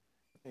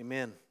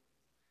Amen.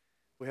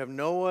 We have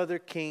no other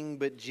king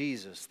but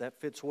Jesus. That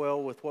fits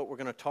well with what we're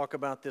going to talk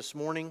about this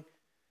morning.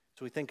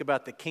 So we think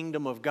about the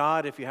kingdom of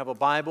God. If you have a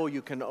Bible,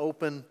 you can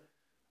open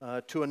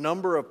to a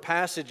number of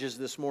passages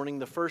this morning.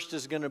 The first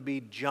is going to be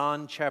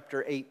John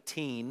chapter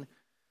 18.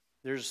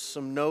 There's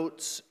some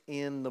notes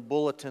in the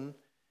bulletin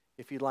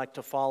if you'd like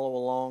to follow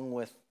along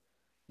with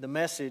the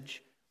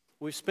message.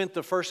 We've spent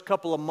the first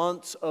couple of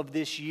months of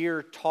this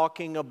year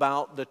talking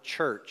about the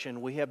church,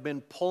 and we have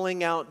been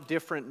pulling out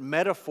different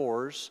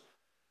metaphors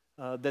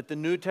that the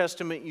New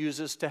Testament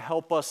uses to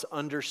help us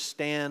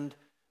understand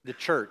the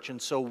church.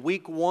 And so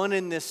week one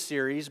in this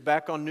series,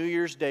 back on New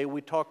Year's Day,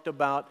 we talked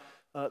about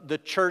the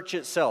church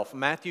itself.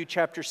 Matthew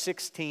chapter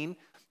 16,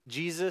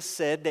 Jesus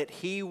said that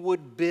He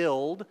would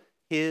build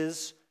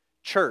His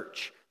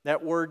church.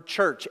 That word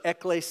church,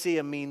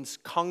 ekklesia, means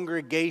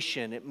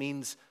congregation. It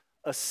means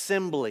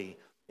assembly.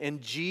 And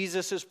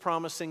Jesus is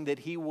promising that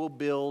He will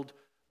build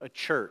a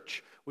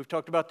church. We've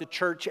talked about the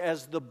church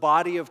as the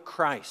body of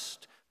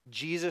Christ.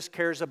 Jesus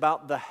cares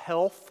about the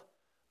health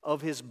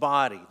of His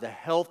body, the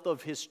health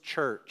of His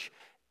church.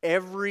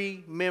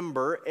 Every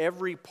member,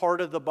 every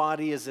part of the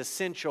body is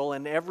essential,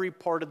 and every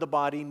part of the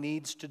body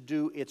needs to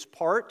do its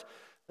part,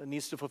 it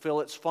needs to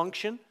fulfill its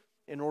function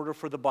in order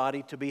for the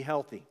body to be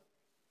healthy.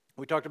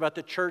 We talked about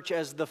the church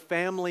as the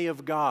family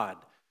of God.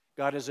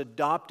 God has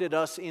adopted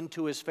us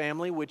into His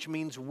family, which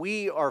means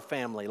we are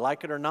family.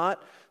 Like it or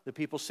not, the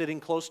people sitting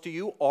close to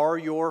you are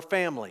your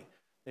family.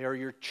 They are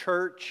your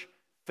church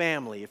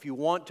family. If you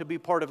want to be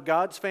part of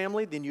God's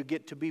family, then you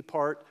get to be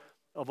part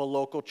of a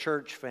local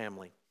church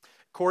family.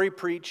 Corey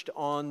preached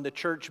on the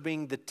church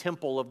being the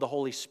temple of the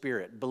Holy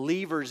Spirit.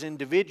 Believers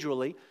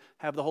individually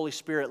have the Holy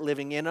Spirit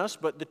living in us,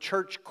 but the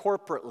church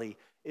corporately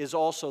is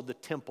also the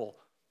temple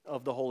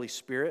of the Holy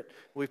Spirit.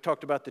 We've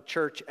talked about the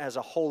church as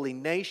a holy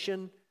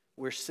nation.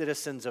 We're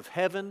citizens of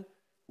heaven.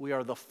 We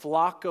are the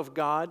flock of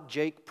God.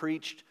 Jake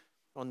preached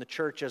on the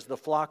church as the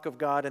flock of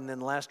God, and then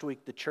last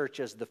week the church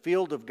as the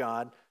field of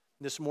God.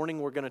 This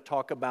morning we're going to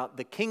talk about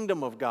the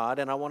kingdom of God,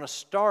 and I want to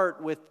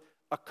start with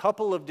a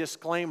couple of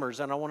disclaimers,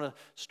 and I want to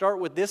start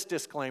with this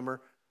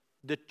disclaimer.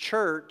 The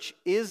church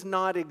is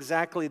not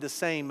exactly the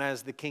same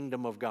as the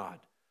kingdom of God.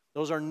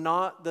 Those are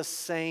not the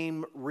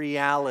same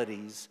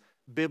realities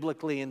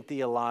biblically and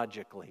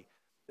theologically.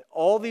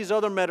 All these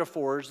other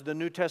metaphors the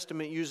New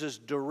Testament uses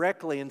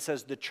directly and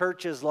says the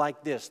church is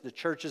like this. The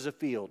church is a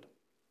field.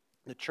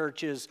 The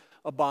church is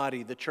a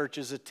body. The church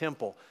is a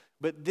temple.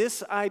 But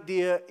this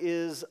idea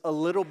is a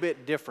little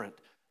bit different.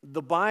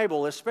 The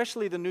Bible,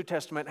 especially the New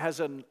Testament,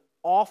 has an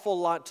awful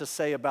lot to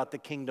say about the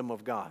kingdom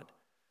of God.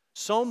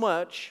 So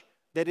much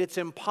that it's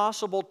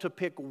impossible to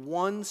pick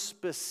one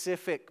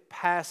specific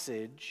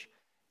passage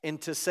and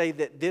to say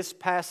that this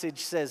passage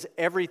says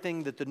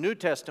everything that the New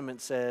Testament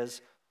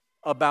says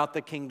about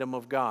the kingdom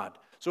of God.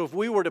 So if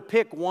we were to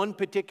pick one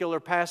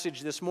particular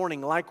passage this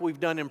morning, like we've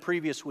done in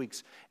previous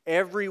weeks,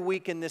 every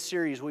week in this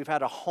series we've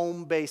had a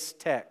home-based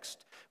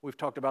text. We've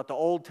talked about the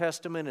Old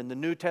Testament and the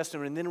New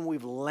Testament, and then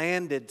we've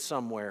landed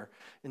somewhere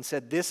and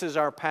said, this is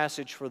our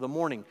passage for the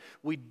morning.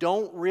 We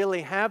don't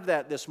really have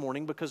that this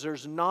morning because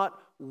there's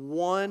not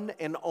one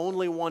and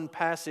only one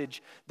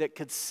passage that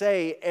could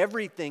say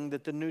everything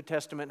that the New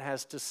Testament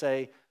has to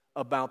say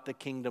about the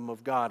kingdom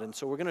of God. And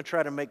so we're going to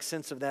try to make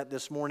sense of that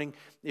this morning.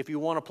 If you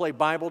want to play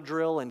Bible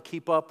drill and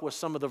keep up with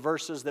some of the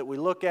verses that we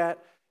look at,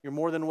 you're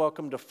more than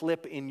welcome to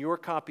flip in your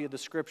copy of the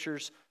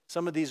Scriptures.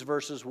 Some of these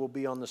verses will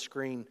be on the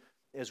screen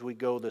as we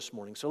go this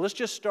morning. So let's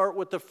just start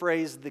with the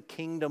phrase, the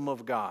kingdom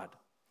of God.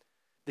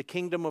 The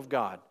kingdom of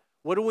God.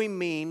 What do we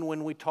mean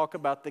when we talk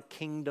about the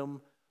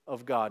kingdom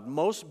of God?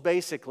 Most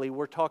basically,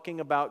 we're talking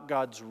about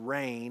God's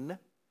reign,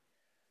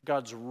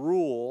 God's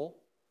rule,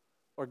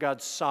 or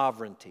God's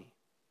sovereignty.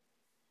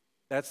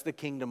 That's the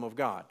kingdom of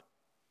God.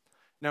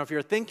 Now, if you're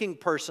a thinking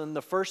person,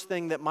 the first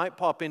thing that might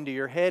pop into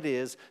your head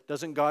is,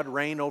 doesn't God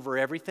reign over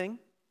everything?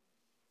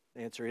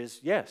 The answer is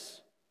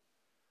yes.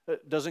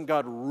 Doesn't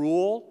God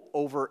rule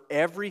over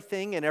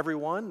everything and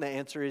everyone? The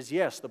answer is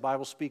yes. The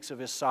Bible speaks of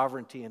His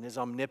sovereignty and His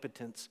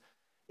omnipotence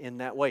in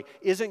that way.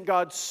 Isn't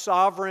God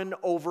sovereign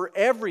over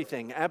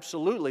everything?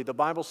 Absolutely. The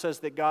Bible says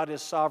that God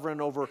is sovereign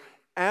over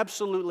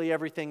absolutely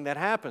everything that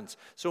happens.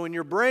 So in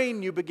your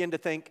brain, you begin to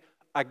think,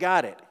 I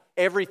got it.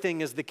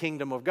 Everything is the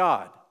kingdom of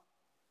God.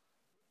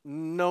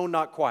 No,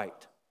 not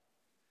quite.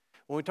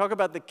 When we talk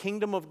about the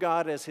kingdom of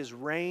God as His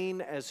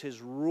reign, as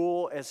His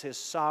rule, as His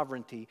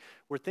sovereignty,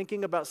 we're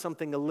thinking about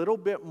something a little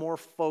bit more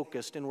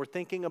focused, and we're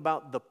thinking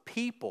about the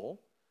people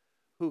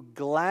who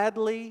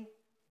gladly,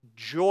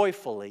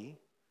 joyfully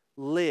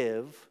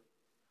live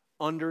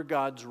under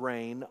God's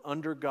reign,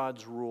 under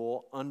God's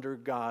rule, under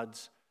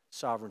God's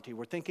sovereignty.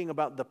 We're thinking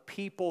about the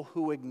people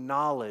who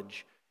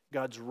acknowledge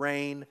God's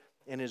reign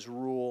and His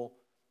rule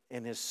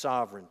and His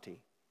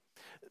sovereignty.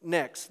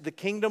 Next, the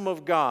kingdom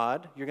of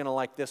God, you're going to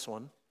like this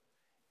one,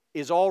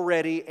 is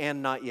already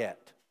and not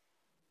yet.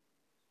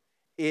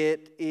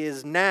 It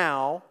is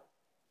now,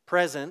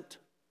 present,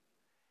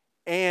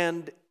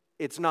 and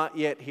it's not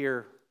yet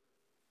here.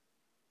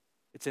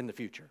 It's in the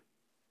future.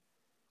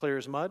 Clear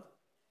as mud?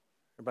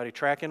 Everybody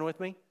tracking with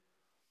me?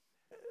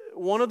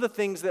 One of the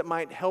things that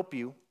might help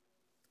you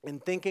in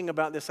thinking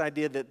about this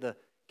idea that the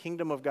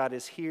kingdom of God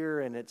is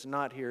here and it's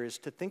not here is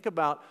to think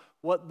about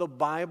what the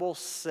Bible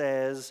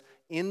says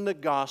in the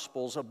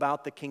Gospels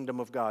about the kingdom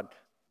of God.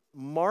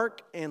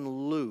 Mark and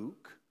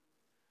Luke,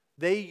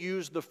 they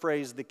use the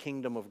phrase the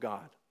kingdom of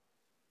God.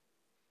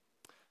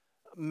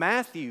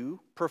 Matthew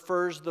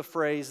prefers the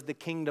phrase the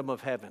kingdom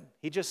of heaven.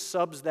 He just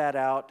subs that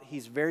out.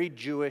 He's very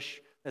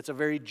Jewish. That's a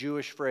very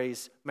Jewish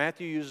phrase.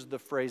 Matthew uses the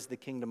phrase the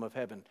kingdom of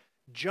heaven.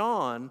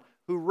 John,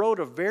 who wrote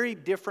a very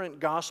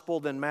different gospel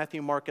than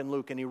Matthew, Mark, and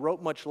Luke, and he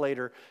wrote much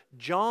later,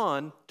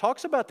 John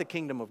talks about the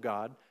kingdom of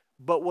God,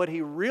 but what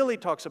he really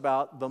talks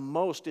about the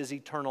most is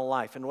eternal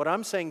life. And what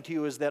I'm saying to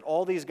you is that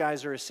all these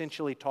guys are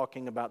essentially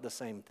talking about the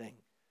same thing.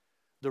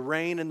 The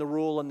reign and the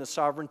rule and the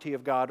sovereignty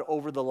of God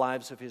over the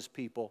lives of His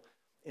people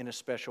in a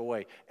special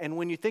way. And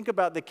when you think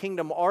about the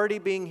kingdom already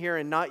being here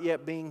and not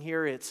yet being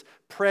here, it's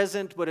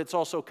present, but it's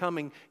also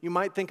coming, you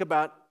might think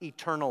about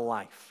eternal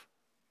life.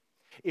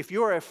 If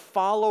you're a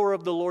follower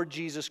of the Lord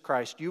Jesus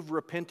Christ, you've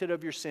repented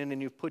of your sin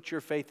and you've put your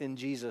faith in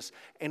Jesus,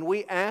 and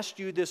we asked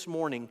you this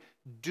morning,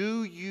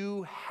 do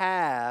you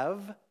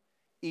have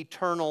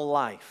eternal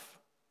life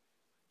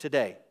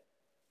today?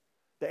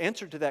 The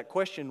answer to that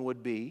question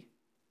would be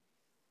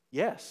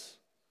yes.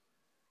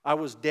 I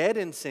was dead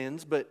in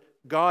sins, but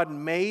God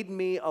made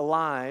me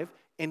alive,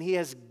 and He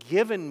has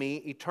given me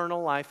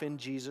eternal life in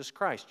Jesus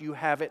Christ. You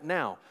have it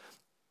now.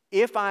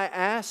 If I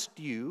asked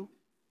you,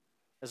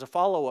 as a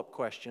follow-up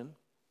question,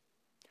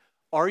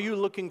 are you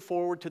looking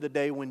forward to the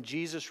day when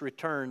Jesus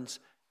returns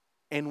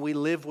and we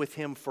live with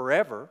Him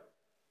forever?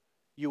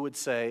 You would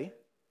say,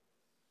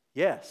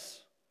 yes.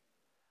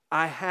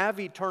 I have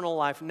eternal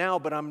life now,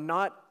 but I'm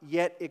not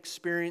yet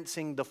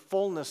experiencing the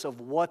fullness of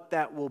what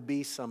that will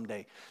be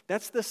someday.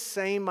 That's the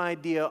same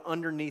idea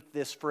underneath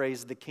this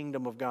phrase, the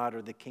kingdom of God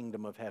or the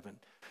kingdom of heaven.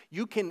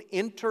 You can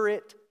enter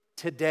it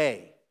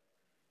today.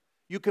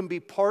 You can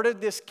be part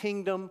of this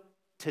kingdom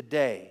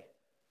today.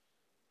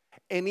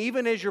 And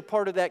even as you're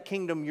part of that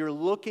kingdom, you're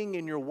looking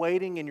and you're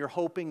waiting and you're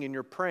hoping and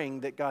you're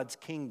praying that God's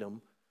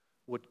kingdom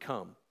would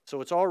come.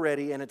 So it's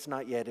already and it's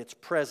not yet. It's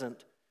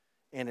present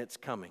and it's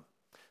coming.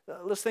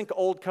 Let's think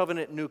Old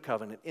Covenant, New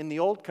Covenant. In the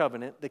Old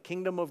Covenant, the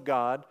kingdom of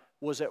God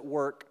was at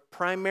work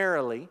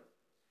primarily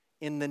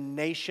in the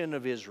nation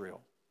of Israel.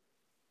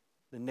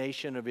 The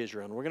nation of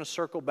Israel. And we're going to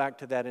circle back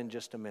to that in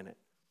just a minute.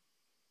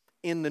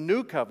 In the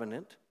New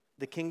Covenant,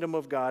 the kingdom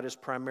of God is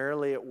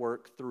primarily at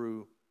work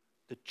through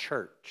the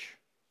church.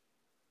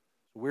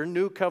 We're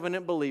New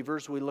Covenant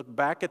believers. We look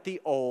back at the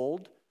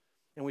Old,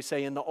 and we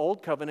say in the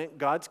Old Covenant,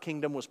 God's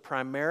kingdom was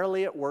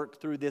primarily at work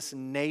through this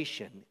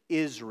nation,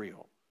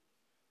 Israel,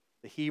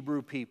 the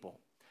Hebrew people.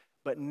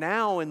 But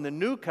now in the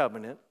New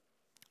Covenant,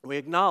 we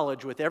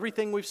acknowledge with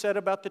everything we've said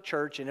about the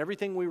church and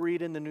everything we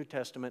read in the New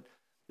Testament,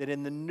 that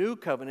in the New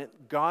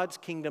Covenant, God's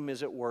kingdom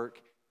is at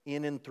work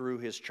in and through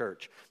His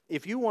church.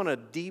 If you want a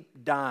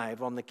deep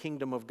dive on the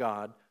kingdom of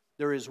God,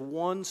 there is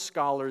one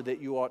scholar that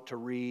you ought to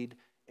read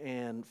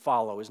and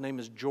follow. His name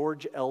is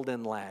George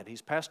Eldon Ladd.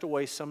 He's passed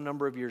away some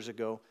number of years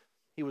ago.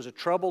 He was a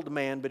troubled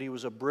man, but he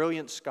was a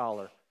brilliant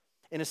scholar.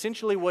 And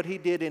essentially what he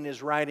did in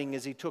his writing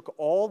is he took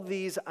all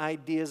these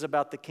ideas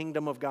about the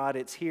kingdom of God.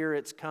 It's here,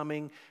 it's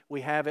coming,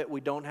 we have it, we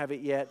don't have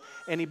it yet.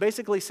 And he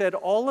basically said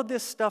all of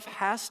this stuff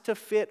has to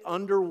fit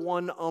under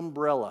one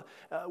umbrella.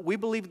 We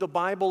believe the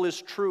Bible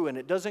is true and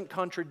it doesn't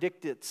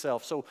contradict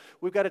itself. So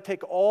we've got to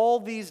take all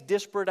these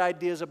disparate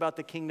ideas about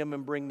the kingdom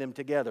and bring them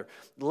together.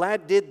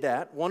 Ladd did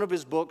that. One of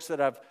his books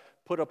that I've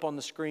put up on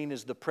the screen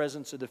is The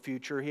Presence of the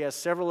Future. He has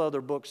several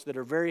other books that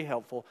are very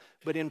helpful.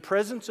 But in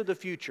Presence of the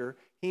Future,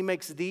 he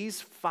makes these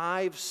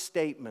 5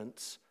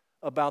 statements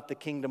about the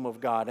kingdom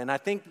of God. And I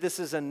think this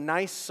is a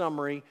nice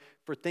summary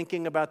for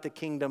thinking about the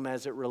kingdom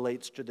as it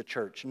relates to the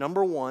church.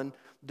 Number 1,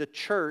 the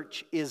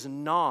church is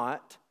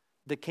not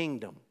the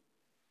kingdom.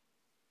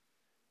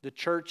 The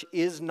church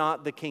is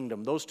not the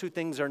kingdom. Those two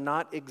things are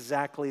not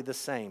exactly the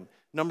same.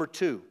 Number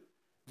 2,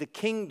 the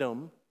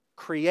kingdom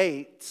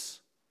creates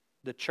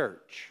the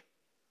church.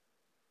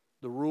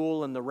 The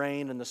rule and the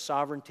reign and the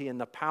sovereignty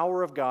and the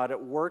power of God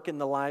at work in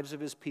the lives of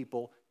His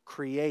people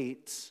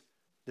creates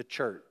the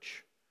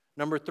church.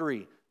 Number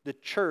 3, the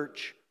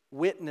church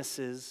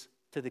witnesses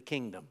to the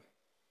kingdom.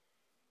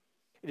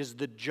 It is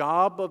the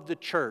job of the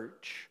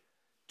church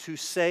to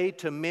say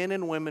to men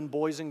and women,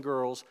 boys and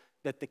girls,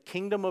 that the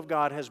kingdom of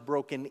God has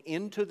broken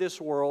into this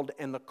world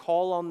and the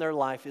call on their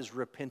life is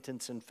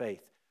repentance and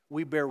faith.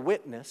 We bear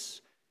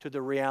witness to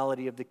the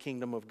reality of the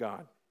kingdom of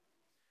God.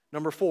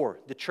 Number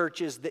 4, the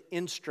church is the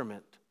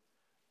instrument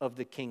of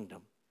the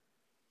kingdom.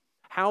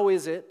 How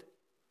is it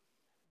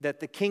that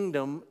the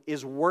kingdom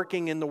is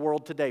working in the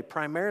world today?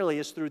 Primarily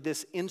is through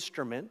this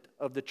instrument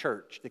of the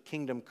church. The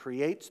kingdom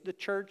creates the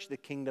church. The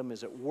kingdom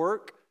is at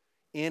work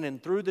in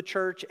and through the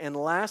church. And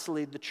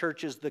lastly, the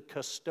church is the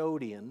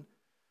custodian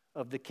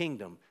of the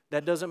kingdom.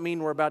 That doesn't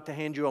mean we're about to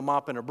hand you a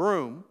mop and a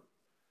broom.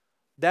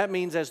 That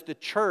means as the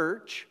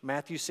church,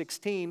 Matthew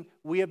 16,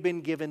 we have been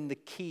given the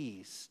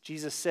keys.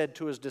 Jesus said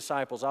to His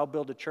disciples, I'll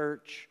build a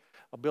church.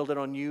 I'll build it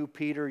on you,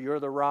 Peter, you're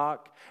the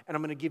rock, and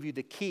I'm going to give you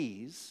the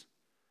keys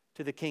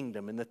to the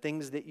kingdom. And the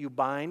things that you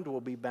bind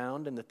will be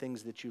bound, and the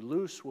things that you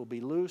loose will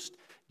be loosed.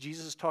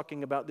 Jesus is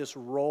talking about this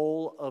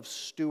role of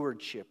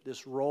stewardship,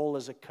 this role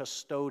as a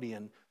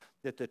custodian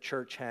that the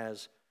church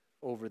has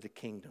over the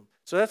kingdom.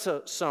 So that's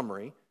a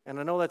summary, and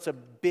I know that's a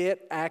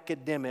bit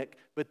academic,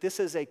 but this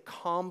is a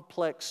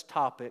complex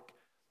topic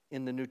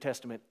in the New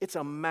Testament. It's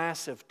a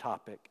massive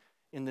topic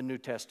in the New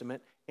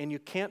Testament, and you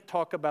can't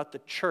talk about the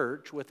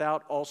church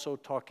without also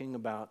talking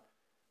about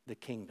the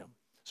kingdom.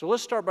 So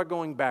let's start by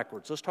going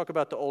backwards. Let's talk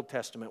about the Old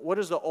Testament. What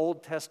is the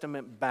Old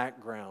Testament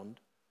background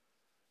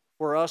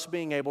for us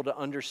being able to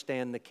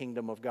understand the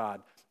kingdom of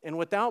God? And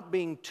without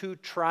being too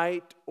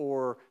trite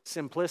or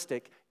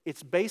simplistic,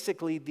 it's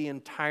basically the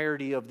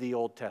entirety of the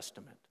Old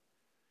Testament.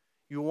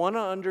 You want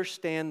to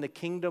understand the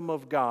kingdom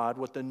of God,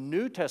 what the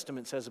New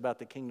Testament says about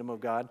the kingdom of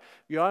God,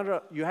 you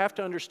have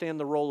to understand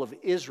the role of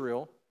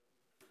Israel,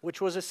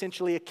 which was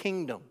essentially a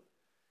kingdom.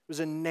 It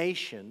was a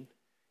nation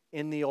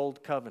in the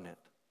Old Covenant.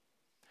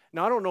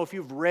 Now, I don't know if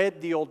you've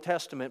read the Old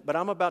Testament, but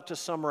I'm about to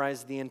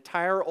summarize the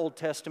entire Old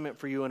Testament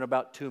for you in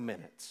about 2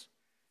 minutes.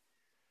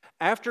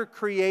 After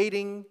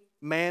creating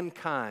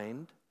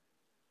mankind,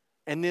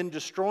 and then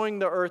destroying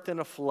the earth in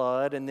a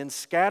flood, and then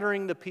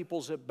scattering the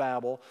peoples at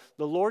Babel,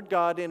 the Lord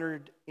God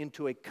entered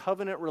into a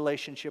covenant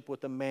relationship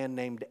with a man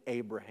named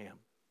Abraham,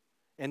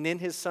 and then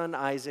his son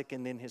Isaac,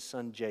 and then his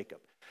son Jacob.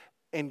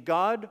 And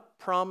God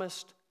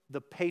promised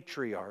the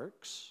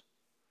patriarchs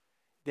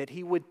that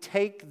he would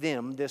take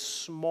them, this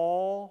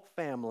small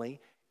family,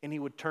 and he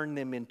would turn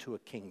them into a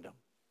kingdom.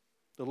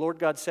 The Lord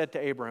God said to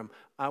Abraham,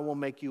 I will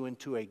make you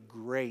into a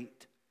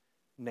great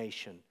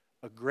nation,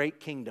 a great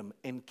kingdom,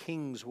 and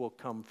kings will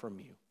come from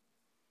you.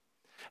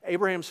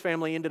 Abraham's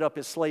family ended up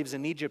as slaves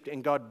in Egypt,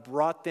 and God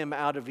brought them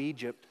out of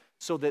Egypt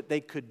so that they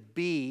could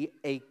be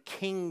a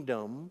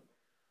kingdom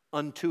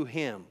unto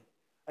him,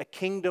 a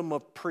kingdom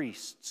of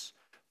priests,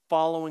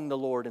 following the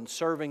Lord and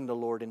serving the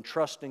Lord and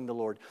trusting the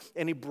Lord.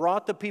 And he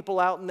brought the people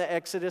out in the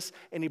Exodus,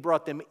 and he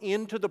brought them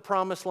into the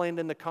promised land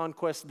in the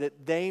conquest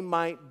that they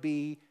might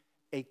be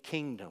a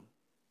kingdom.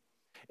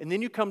 And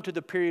then you come to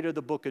the period of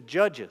the book of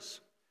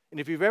Judges. And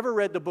if you've ever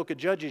read the book of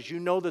Judges, you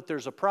know that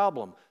there's a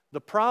problem.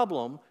 The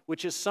problem,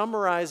 which is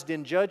summarized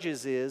in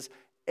Judges, is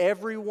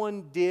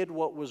everyone did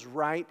what was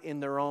right in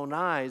their own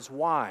eyes.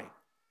 Why?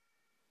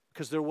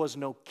 Because there was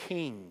no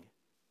king.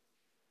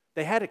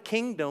 They had a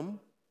kingdom,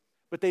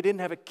 but they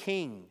didn't have a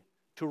king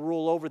to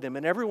rule over them.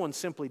 And everyone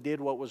simply did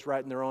what was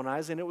right in their own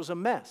eyes, and it was a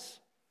mess.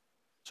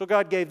 So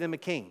God gave them a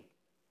king.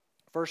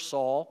 First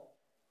Saul,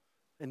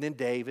 and then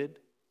David,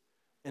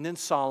 and then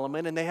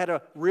Solomon. And they had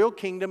a real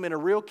kingdom and a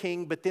real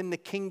king, but then the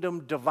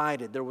kingdom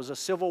divided. There was a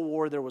civil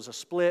war, there was a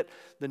split.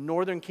 The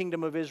northern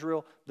kingdom of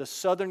Israel, the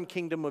southern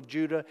kingdom of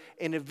Judah.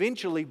 And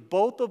eventually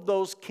both of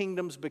those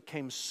kingdoms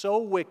became so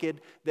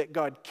wicked that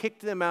God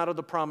kicked them out of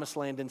the promised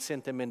land and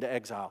sent them into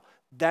exile.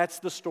 That's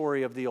the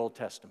story of the Old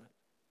Testament.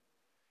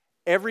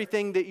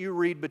 Everything that you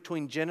read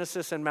between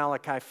Genesis and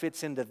Malachi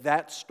fits into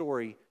that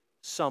story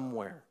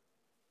somewhere.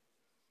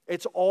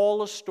 It's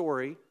all a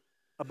story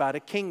about a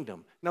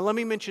kingdom. Now let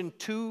me mention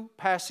 2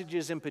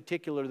 passages in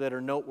particular that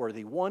are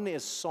noteworthy. One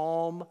is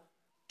Psalm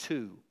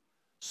 2.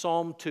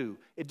 Psalm 2.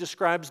 It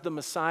describes the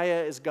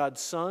Messiah as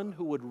God's son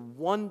who would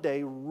one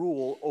day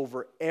rule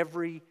over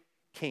every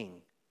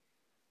king.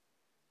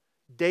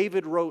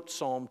 David wrote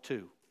Psalm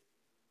 2.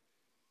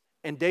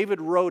 And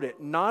David wrote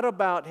it not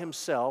about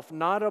himself,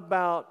 not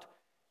about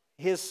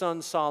his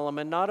son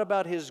Solomon, not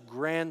about his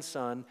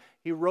grandson.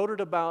 He wrote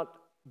it about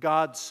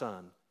God's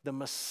son, the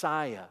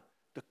Messiah,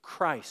 the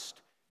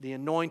Christ, the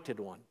anointed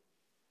one.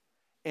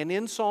 And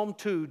in Psalm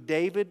 2,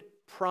 David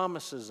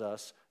promises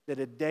us that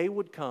a day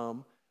would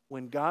come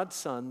when God's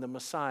son, the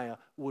Messiah,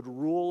 would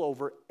rule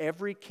over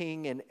every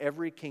king and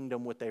every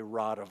kingdom with a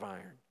rod of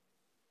iron.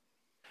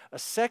 A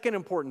second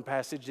important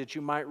passage that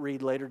you might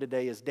read later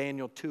today is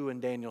Daniel 2 and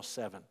Daniel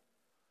 7.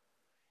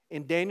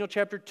 In Daniel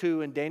chapter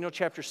 2 and Daniel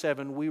chapter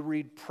 7, we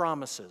read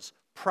promises,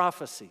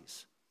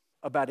 prophecies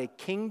about a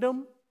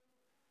kingdom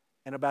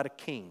and about a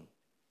king.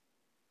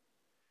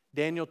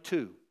 Daniel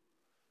 2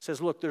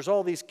 says, look, there's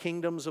all these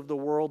kingdoms of the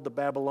world, the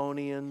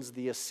Babylonians,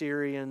 the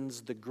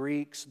Assyrians, the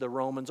Greeks, the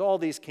Romans, all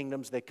these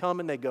kingdoms, they come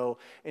and they go.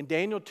 And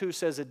Daniel 2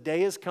 says a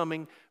day is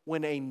coming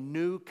when a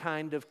new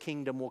kind of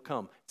kingdom will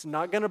come. It's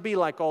not going to be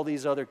like all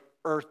these other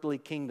earthly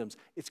kingdoms.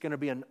 It's going to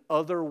be an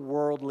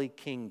otherworldly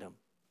kingdom,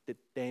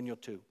 Daniel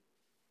 2.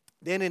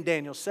 Then in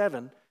Daniel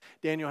 7,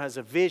 Daniel has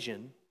a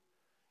vision,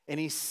 and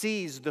he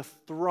sees the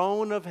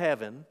throne of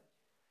heaven,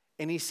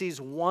 and he sees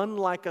one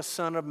like a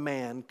son of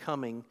man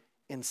coming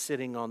and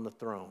sitting on the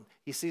throne.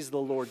 He sees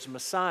the Lord's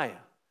Messiah,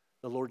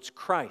 the Lord's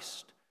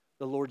Christ,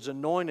 the Lord's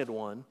anointed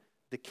one,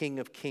 the King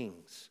of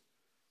Kings.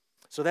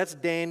 So that's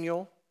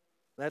Daniel,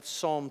 that's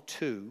Psalm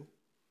 2,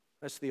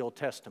 that's the Old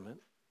Testament.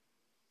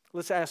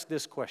 Let's ask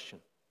this question.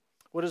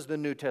 What does the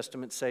New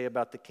Testament say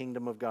about the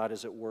kingdom of God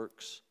as it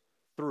works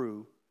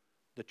through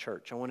the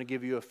church? I want to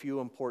give you a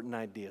few important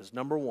ideas.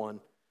 Number one,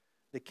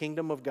 the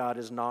kingdom of God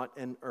is not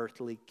an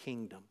earthly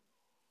kingdom.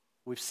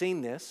 We've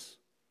seen this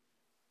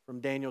from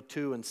Daniel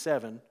 2 and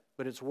 7,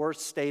 but it's worth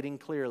stating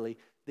clearly,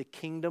 the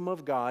kingdom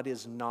of God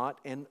is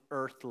not an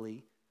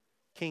earthly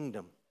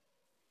kingdom.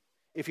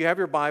 If you have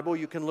your Bible,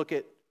 you can look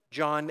at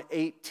John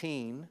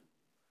 18,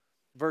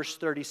 verse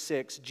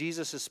 36.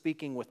 Jesus is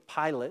speaking with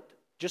Pilate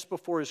just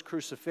before his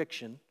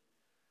crucifixion.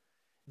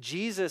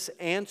 Jesus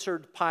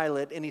answered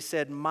Pilate and he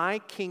said, "My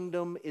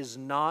kingdom is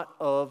not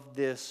of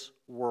this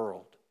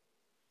world.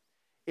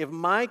 If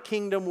my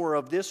kingdom were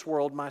of this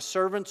world, my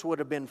servants would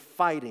have been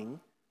fighting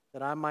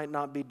that I might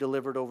not be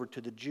delivered over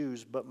to the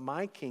Jews, but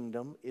my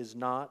kingdom is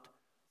not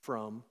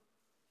from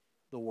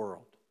the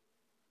world."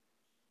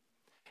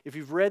 If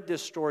you've read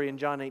this story in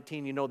John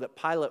 18, you know that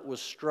Pilate was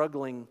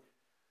struggling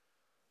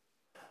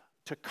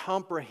to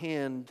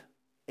comprehend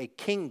a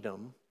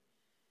kingdom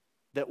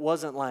that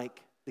wasn't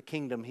like the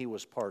kingdom he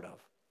was part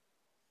of.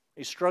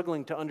 He's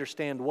struggling to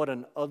understand what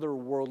an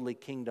otherworldly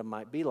kingdom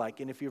might be like.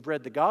 And if you've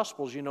read the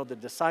Gospels, you know the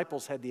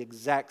disciples had the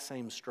exact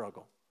same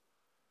struggle.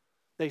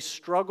 They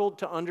struggled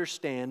to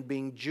understand,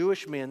 being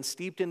Jewish men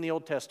steeped in the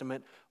Old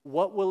Testament,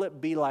 what will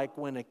it be like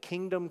when a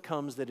kingdom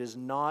comes that is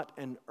not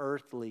an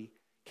earthly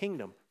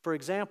kingdom? For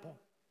example,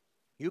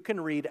 you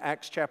can read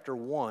Acts chapter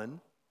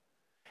 1.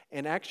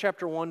 In Acts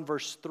chapter 1,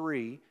 verse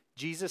 3,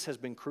 Jesus has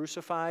been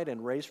crucified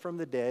and raised from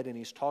the dead, and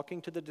he's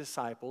talking to the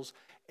disciples.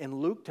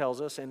 And Luke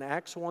tells us in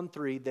Acts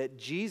 1:3 that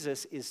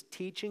Jesus is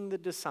teaching the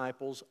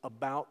disciples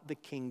about the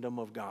kingdom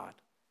of God.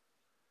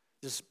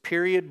 This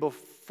period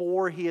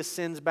before he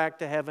ascends back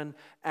to heaven,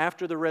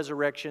 after the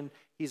resurrection,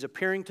 he's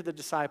appearing to the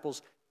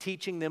disciples,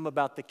 teaching them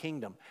about the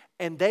kingdom.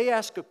 And they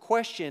ask a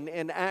question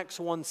in Acts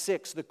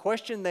 1:6. The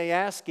question they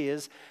ask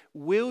is,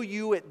 will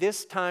you at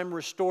this time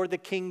restore the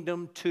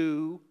kingdom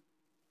to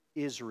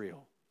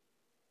Israel?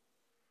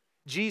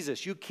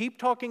 Jesus, you keep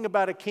talking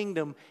about a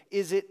kingdom.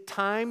 Is it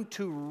time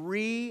to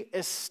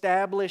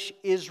reestablish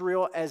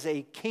Israel as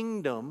a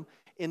kingdom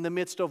in the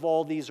midst of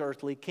all these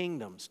earthly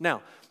kingdoms?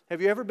 Now,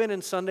 have you ever been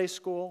in Sunday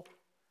school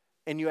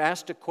and you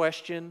asked a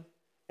question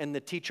and the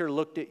teacher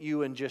looked at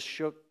you and just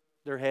shook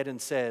their head and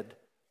said,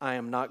 "I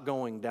am not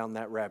going down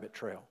that rabbit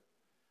trail"?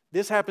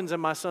 This happens in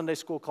my Sunday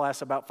school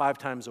class about 5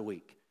 times a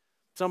week.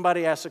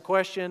 Somebody asks a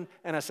question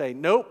and I say,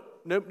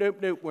 nope,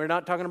 we're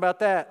not talking about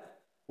that.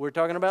 We're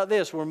talking about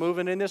this. We're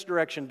moving in this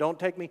direction. Don't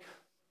take me.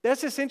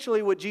 That's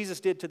essentially what Jesus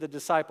did to the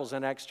disciples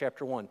in Acts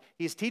chapter 1.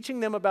 He's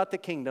teaching them about the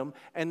kingdom,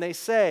 and they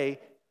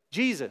say,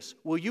 "Jesus,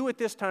 will you at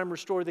this time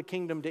restore the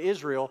kingdom to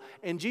Israel?"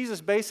 And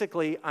Jesus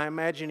basically, I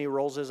imagine he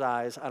rolls his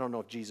eyes. I don't know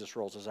if Jesus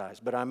rolls his eyes,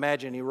 but I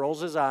imagine he rolls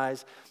his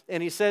eyes,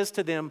 and he says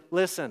to them,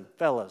 "Listen,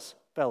 fellas,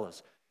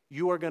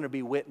 you are going to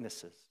be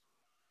witnesses.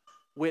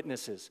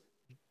 Witnesses.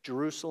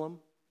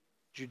 Jerusalem,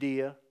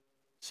 Judea,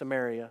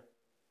 Samaria,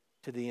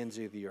 to the ends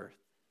of the earth."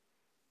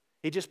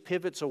 He just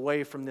pivots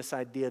away from this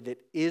idea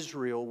that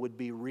Israel would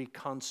be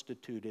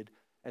reconstituted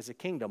as a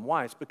kingdom.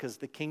 Why? It's because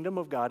the kingdom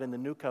of God in the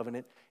new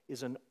covenant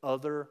is an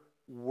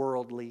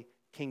otherworldly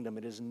kingdom.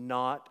 It is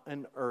not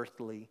an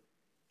earthly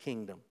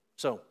kingdom.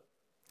 So,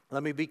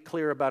 let me be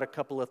clear about a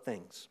couple of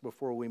things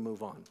before we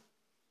move on.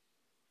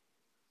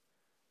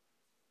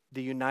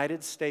 The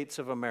United States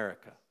of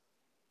America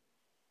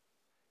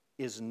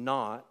is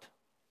not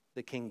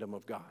the kingdom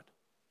of God.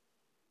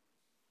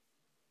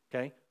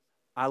 Okay?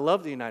 I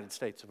love the United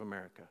States of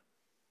America.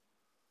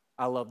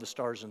 I love the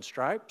Stars and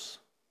Stripes.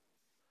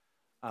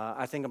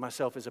 I think of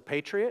myself as a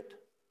patriot.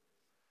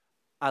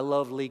 I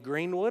love Lee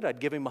Greenwood.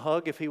 I'd give him a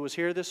hug if he was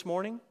here this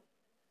morning.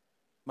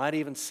 Might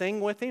even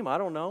sing with him. I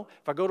don't know.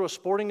 If I go to a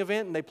sporting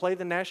event and they play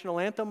the national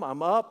anthem,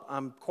 I'm up,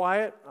 I'm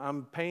quiet,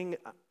 I'm paying.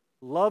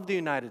 Love the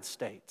United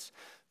States.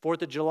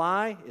 4th of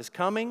July is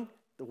coming.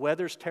 The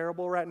weather's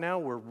terrible right now.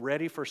 We're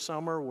ready for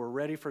summer. We're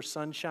ready for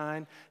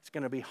sunshine. It's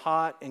going to be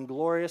hot and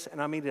glorious. And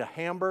I'm eating a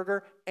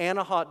hamburger and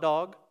a hot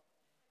dog.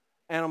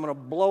 And I'm going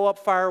to blow up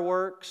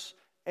fireworks.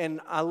 And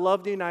I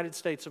love the United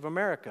States of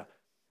America.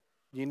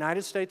 The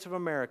United States of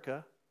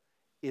America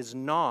is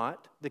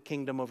not the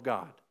kingdom of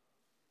God.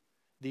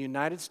 The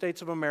United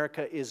States of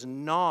America is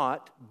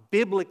not,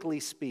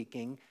 biblically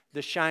speaking,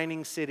 the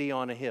shining city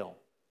on a hill.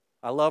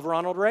 I love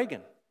Ronald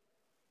Reagan.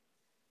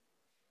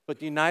 But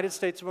the United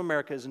States of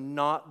America is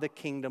not the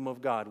kingdom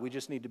of God. We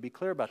just need to be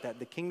clear about that.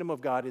 The kingdom of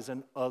God is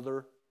an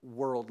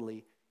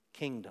otherworldly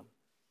kingdom.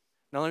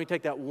 Now let me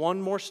take that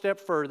one more step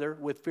further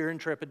with fear and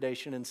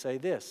trepidation and say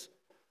this.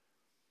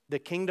 The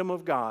kingdom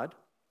of God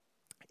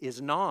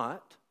is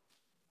not,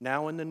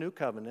 now in the new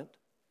covenant,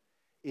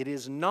 it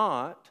is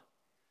not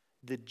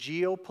the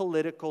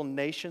geopolitical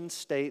nation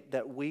state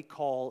that we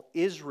call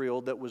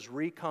Israel that was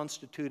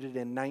reconstituted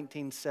in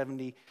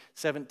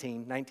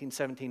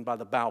 1917 by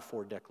the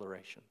Balfour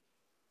Declaration.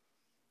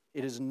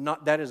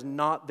 That is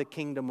not the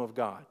kingdom of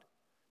God.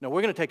 Now,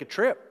 we're going to take a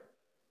trip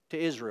to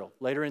Israel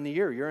later in the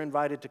year. You're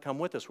invited to come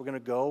with us. We're going to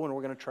go and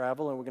we're going to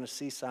travel and we're going to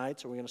see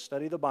sights and we're going to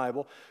study the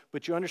Bible.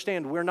 But you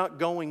understand, we're not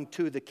going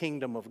to the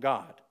kingdom of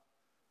God.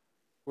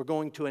 We're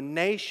going to a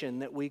nation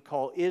that we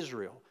call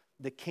Israel.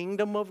 The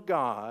kingdom of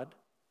God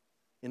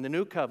in the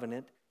new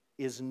covenant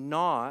is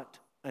not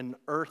an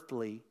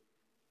earthly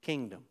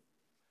kingdom.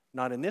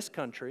 Not in this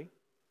country,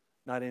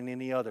 not in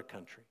any other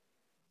country.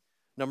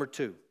 Number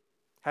two,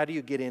 how do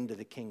you get into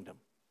the kingdom?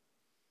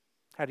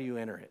 How do you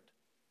enter it?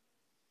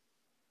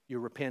 You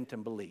repent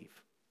and believe.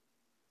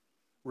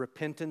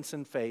 Repentance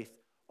and faith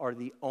are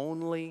the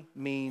only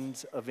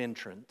means of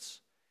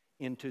entrance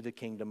into the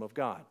kingdom of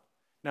God.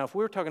 Now, if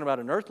we were talking about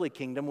an earthly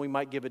kingdom, we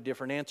might give a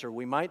different answer.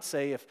 We might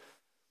say if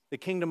the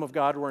kingdom of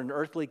God were an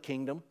earthly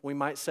kingdom, we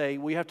might say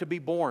we have to be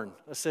born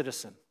a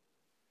citizen.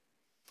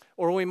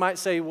 Or we might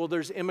say, well,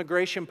 there's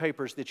immigration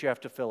papers that you have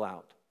to fill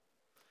out.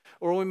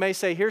 Or we may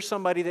say, here's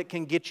somebody that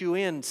can get you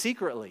in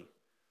secretly.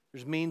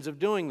 There's means of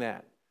doing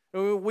that.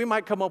 We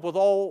might come up with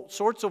all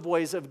sorts of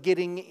ways of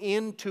getting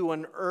into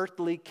an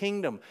earthly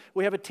kingdom.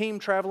 We have a team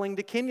traveling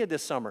to Kenya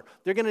this summer.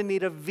 They're going to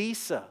need a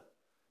visa.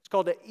 It's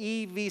called an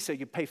e-visa.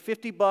 You pay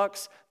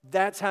 $50.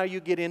 That's how you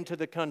get into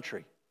the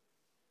country.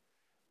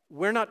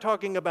 We're not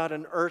talking about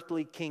an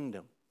earthly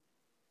kingdom.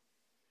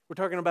 We're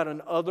talking about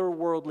an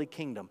otherworldly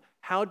kingdom.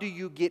 How do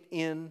you get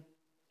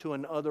into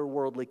an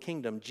otherworldly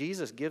kingdom?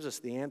 Jesus gives us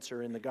the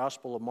answer in the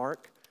Gospel of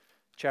Mark,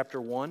 chapter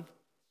 1.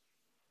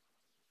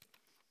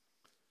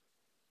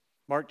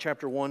 Mark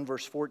chapter 1,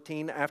 verse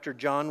 14. After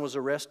John was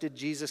arrested,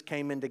 Jesus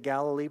came into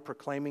Galilee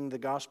proclaiming the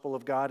gospel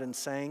of God and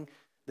saying,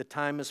 the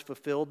time is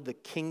fulfilled, the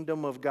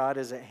kingdom of God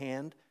is at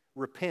hand.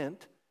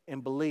 Repent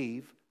and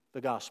believe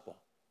the gospel.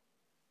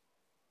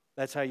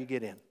 That's how you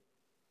get in.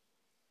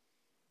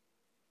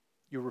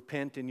 You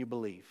repent and you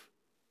believe.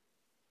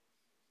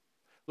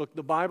 Look,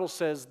 the Bible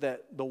says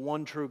that the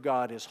one true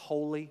God is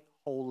holy,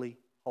 holy,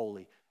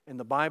 holy. And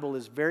the Bible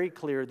is very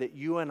clear that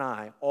you and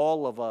I,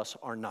 all of us,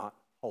 are not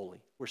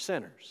holy. We're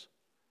sinners.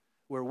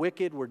 We're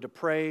wicked, we're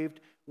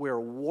depraved,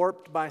 we're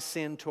warped by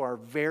sin to our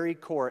very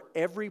core.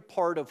 Every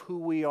part of who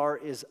we are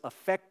is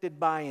affected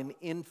by and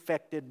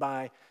infected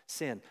by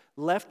sin.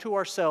 Left to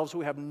ourselves,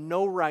 we have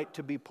no right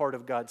to be part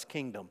of God's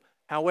kingdom.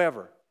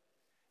 However,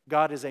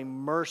 God is a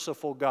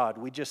merciful God.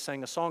 We just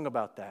sang a song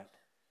about that.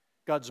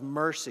 God's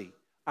mercy.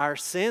 Our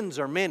sins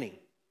are many.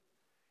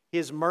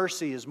 His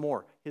mercy is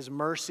more. His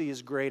mercy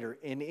is greater.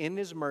 And in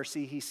His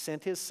mercy, He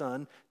sent His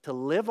Son to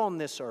live on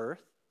this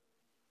earth.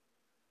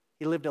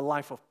 He lived a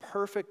life of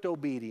perfect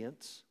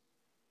obedience,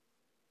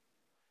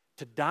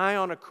 to die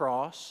on a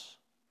cross.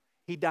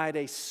 He died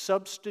a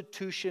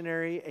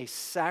substitutionary, a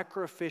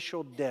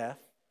sacrificial death.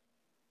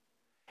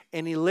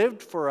 And He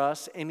lived for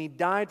us and He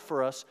died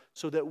for us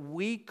so that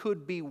we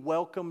could be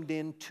welcomed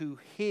into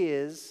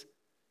His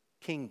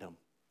kingdom.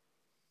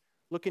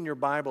 Look in your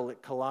Bible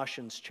at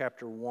Colossians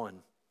chapter 1.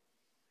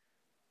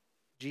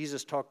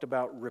 Jesus talked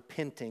about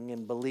repenting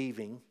and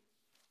believing.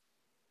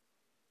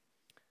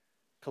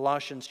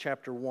 Colossians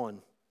chapter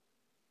 1,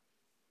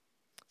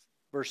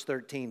 verse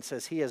 13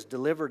 says, He has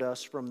delivered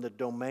us from the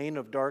domain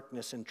of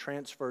darkness and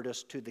transferred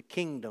us to the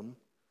kingdom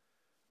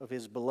of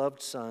His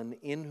beloved Son,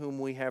 in whom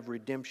we have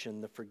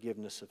redemption, the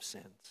forgiveness of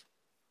sins.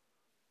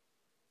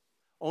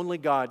 Only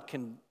God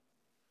can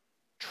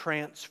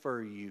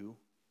transfer you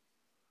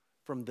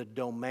from the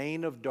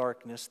domain of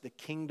darkness, the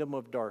kingdom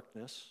of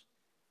darkness,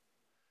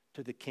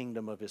 to the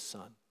kingdom of His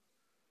Son.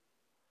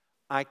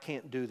 I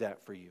can't do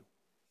that for you.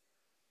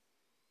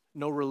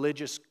 No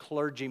religious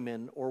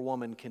clergyman or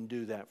woman can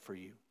do that for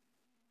you.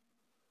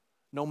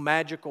 No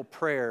magical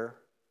prayer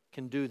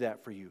can do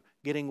that for you.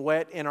 Getting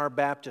wet in our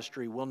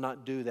baptistry will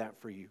not do that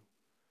for you.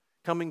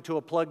 Coming to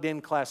a plugged-in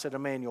class at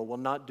Emmanuel will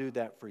not do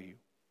that for you.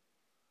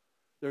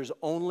 There's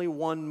only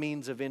one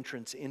means of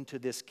entrance into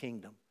this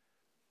kingdom.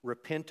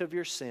 Repent of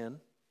your sin,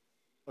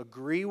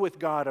 agree with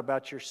God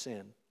about your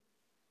sin,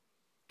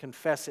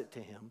 confess it to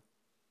Him,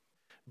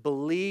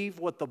 believe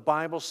what the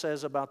Bible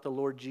says about the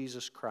Lord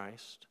Jesus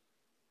Christ,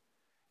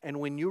 and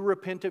when you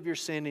repent of your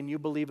sin and you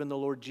believe in the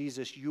Lord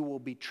Jesus, you will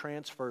be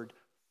transferred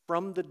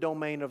from the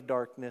domain of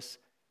darkness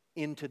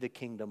into the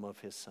kingdom of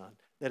His Son.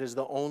 That is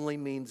the only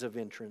means of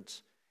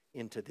entrance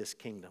into this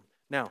kingdom.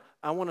 Now,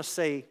 I want to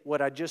say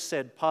what I just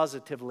said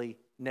positively,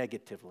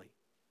 negatively.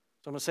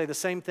 So I'm going to say the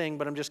same thing,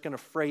 but I'm just going to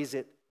phrase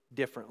it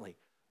differently.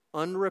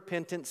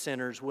 Unrepentant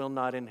sinners will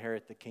not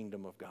inherit the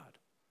kingdom of God.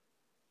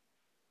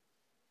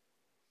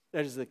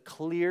 That is the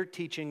clear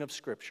teaching of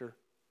Scripture.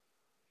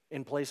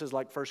 In places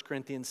like 1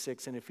 Corinthians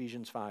 6 and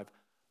Ephesians 5,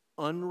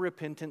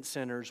 unrepentant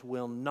sinners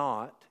will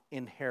not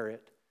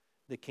inherit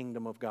the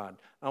kingdom of God.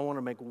 I want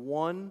to make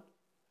one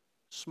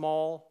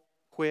small,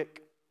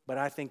 quick, but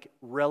I think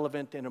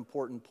relevant and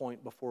important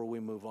point before we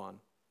move on.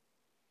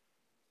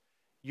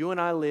 You and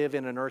I live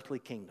in an earthly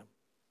kingdom.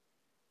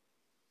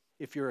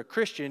 If you're a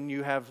Christian,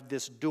 you have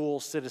this dual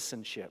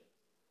citizenship.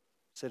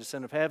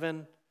 Citizen of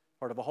heaven,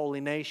 part of a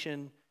holy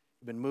nation.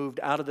 You've been moved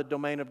out of the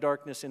domain of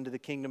darkness into the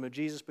kingdom of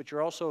Jesus, but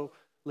you're also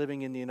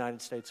living in the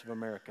United States of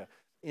America.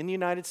 In the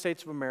United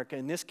States of America,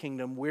 in this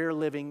kingdom, we're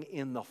living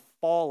in the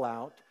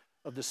fallout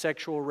of the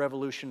sexual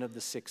revolution of the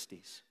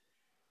 60s.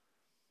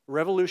 A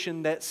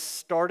revolution that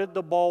started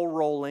the ball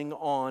rolling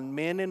on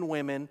men and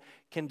women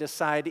can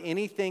decide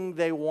anything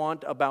they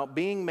want about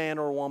being man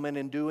or woman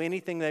and do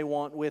anything they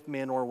want with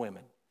men or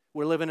women.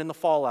 We're living in the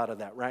fallout of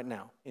that right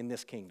now in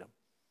this kingdom.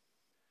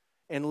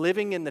 and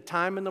living in the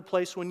time and the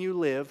place when you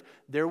live,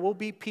 there will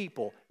be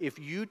people, if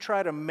you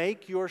try to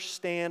make your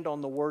stand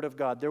on the Word of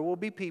God, there will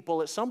be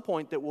people at some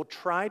point that will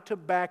try to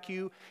back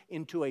you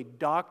into a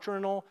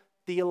doctrinal,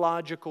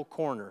 theological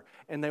corner.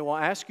 And they will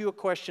ask you a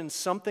question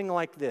something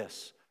like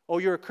this. Oh,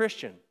 you're a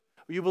Christian.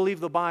 You believe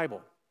the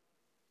Bible.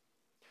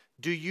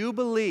 Do you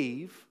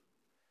believe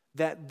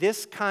that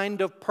this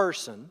kind of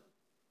person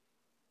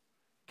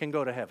can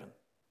go to heaven?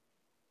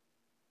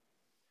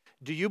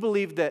 Do you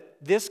believe that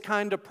this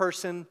kind of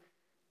person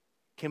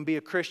can be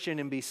a Christian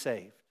and be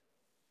saved?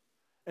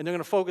 And they're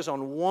going to focus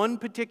on one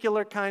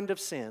particular kind of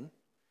sin,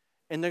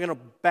 and they're going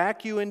to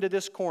back you into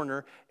this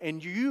corner,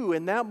 and you,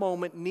 in that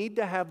moment, need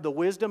to have the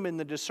wisdom and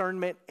the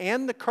discernment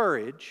and the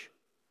courage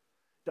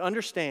to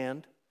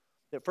understand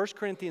that 1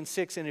 Corinthians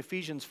 6 and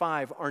Ephesians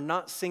 5 are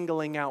not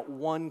singling out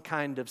one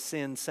kind of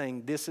sin,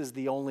 saying this is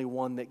the only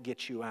one that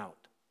gets you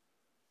out.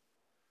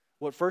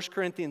 What 1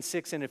 Corinthians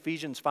 6 and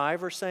Ephesians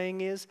 5 are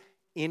saying is,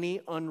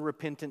 any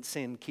unrepentant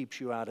sin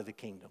keeps you out of the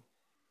kingdom.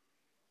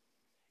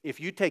 If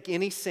you take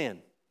any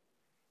sin,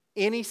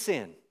 and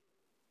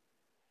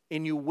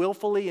you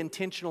willfully,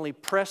 intentionally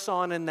press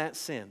on in that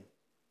sin,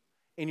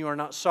 and you are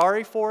not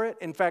sorry for it,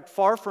 in fact,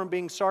 far from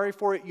being sorry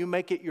for it, you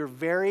make it your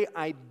very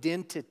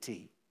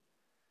identity.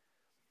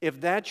 If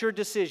that's your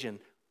decision,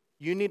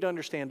 you need to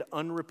understand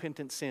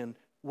unrepentant sin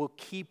will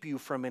keep you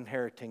from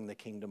inheriting the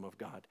kingdom of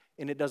God.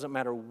 And it doesn't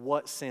matter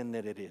what sin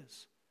that it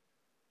is.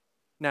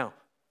 Now,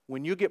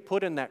 when you get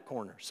put in that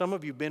corner, some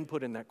of you have been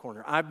put in that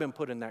corner. I've been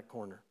put in that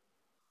corner.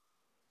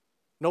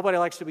 Nobody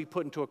likes to be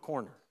put into a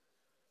corner.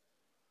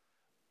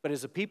 But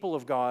as a people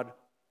of God,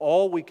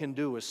 all we can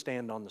do is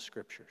stand on the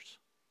Scriptures.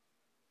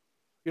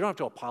 You don't have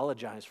to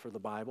apologize for the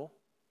Bible.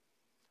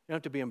 You don't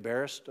have to be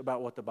embarrassed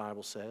about what the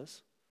Bible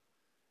says.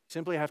 You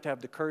simply have to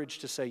have the courage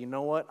to say, you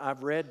know what,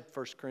 I've read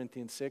 1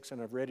 Corinthians 6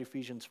 and I've read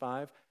Ephesians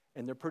 5,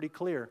 and they're pretty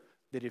clear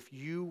that if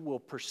you will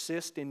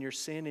persist in your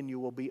sin and you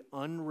will be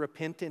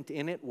unrepentant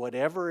in it,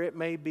 whatever it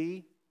may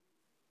be,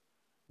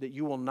 that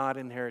you will not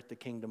inherit the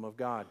kingdom of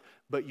God.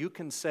 But you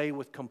can say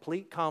with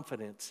complete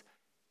confidence,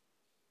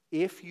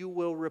 if you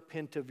will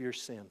repent of your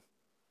sin,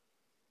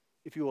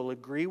 if you will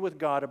agree with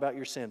God about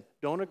your sin,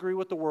 don't agree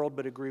with the world,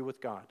 but agree with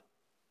God,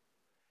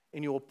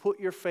 and you will put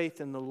your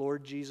faith in the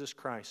Lord Jesus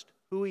Christ,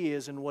 who He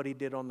is and what He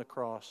did on the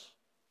cross,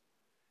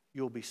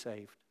 you'll be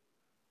saved.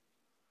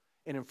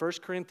 And in 1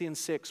 Corinthians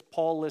 6,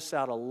 Paul lists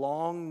out a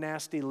long,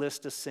 nasty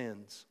list of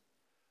sins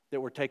that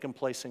were taking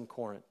place in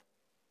Corinth.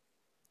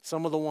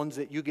 Some of the ones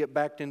that you get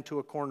backed into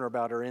a corner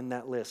about are in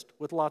that list,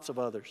 with lots of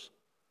others.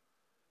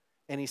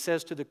 And he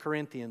says to the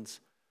Corinthians,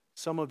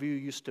 some of you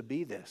used to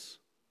be this.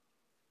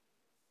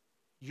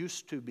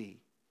 Used to be.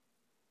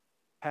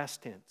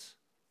 Past tense.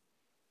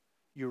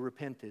 You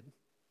repented,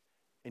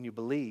 and you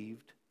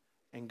believed,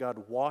 and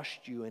God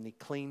washed you, and He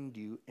cleaned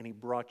you, and He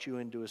brought you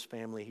into His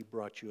family. He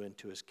brought you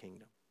into His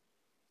kingdom.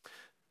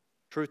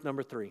 Truth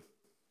number 3.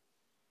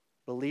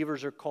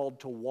 Believers are called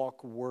to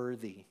walk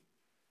worthy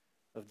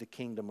of the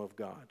kingdom of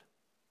God.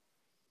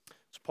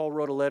 So Paul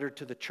wrote a letter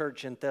to the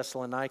church in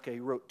Thessalonica. He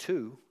wrote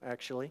 2,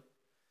 actually.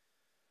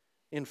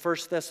 In 1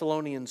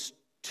 Thessalonians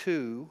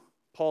 2,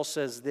 Paul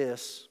says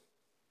this.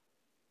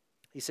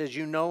 He says,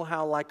 you know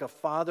how like a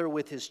father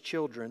with his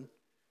children,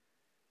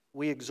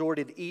 we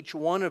exhorted each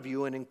one of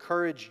you and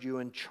encouraged you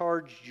and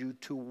charged you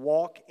to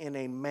walk in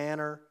a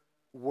manner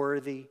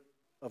worthy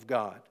of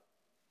God.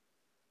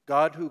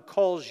 God who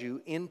calls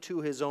you into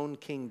His own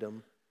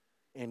kingdom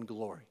and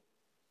glory.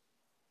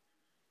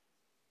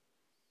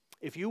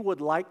 If you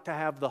would like to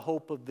have the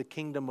hope of the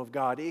kingdom of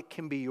God, it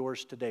can be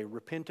yours today.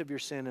 Repent of your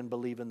sin and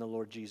believe in the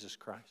Lord Jesus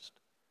Christ.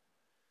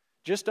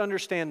 Just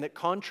understand that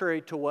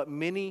contrary to what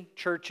many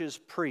churches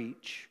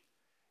preach,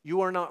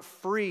 you are not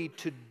free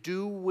to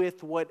do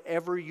with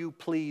whatever you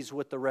please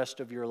with the rest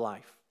of your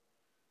life.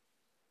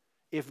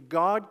 If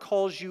God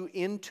calls you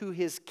into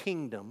His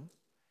kingdom,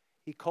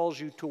 He calls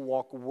you to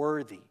walk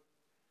worthy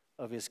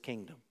of His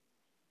kingdom.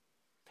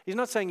 He's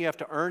not saying you have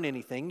to earn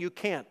anything. You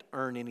can't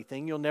earn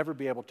anything. You'll never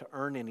be able to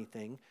earn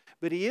anything.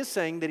 But He is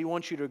saying that He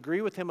wants you to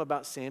agree with Him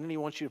about sin, and He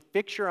wants you to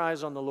fix your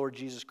eyes on the Lord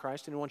Jesus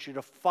Christ, and He wants you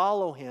to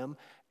follow Him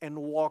and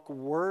walk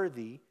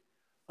worthy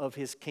of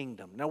His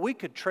kingdom. Now, we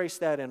could trace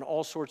that in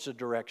all sorts of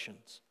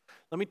directions.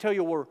 Let me tell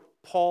you where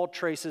Paul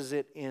traces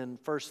it in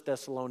 1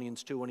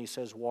 Thessalonians 2 when he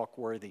says walk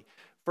worthy.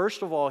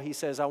 First of all, he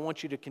says, I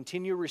want you to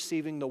continue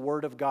receiving the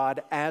Word of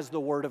God as the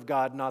Word of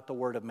God, not the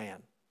Word of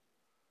man.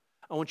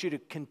 I want you to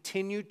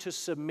continue to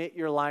submit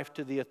your life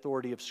to the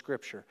authority of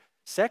Scripture.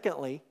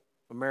 Secondly,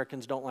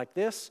 Americans don't like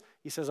this.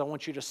 He says, I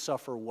want you to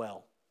suffer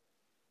well.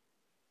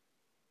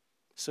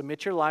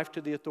 Submit your life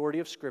to the authority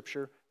of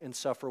Scripture and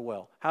suffer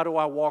well. How do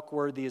I walk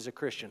worthy as a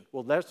Christian?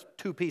 Well, that's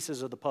 2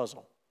 pieces of the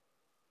puzzle.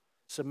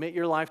 Submit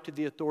your life to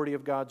the authority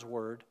of God's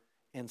Word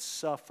and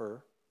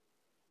suffer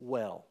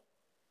well.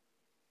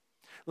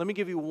 Let me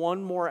give you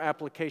one more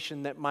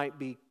application that might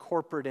be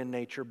corporate in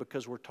nature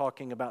because we're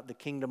talking about the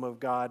kingdom of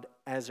God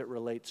as it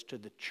relates to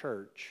the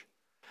church.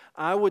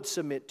 I would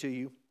submit to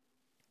you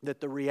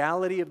that the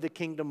reality of the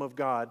kingdom of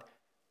God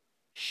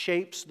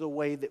shapes the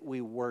way that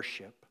we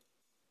worship.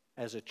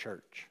 as a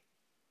church.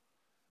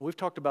 We've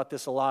talked about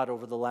this a lot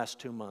over the last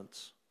 2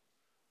 months,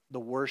 the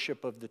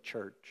worship of the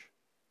church.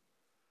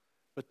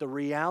 But the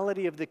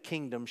reality of the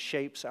kingdom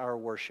shapes our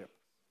worship.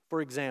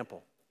 For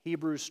example,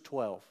 Hebrews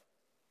 12.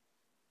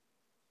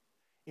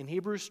 In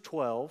Hebrews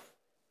 12,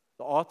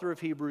 the author of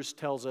Hebrews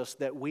tells us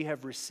that we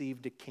have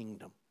received a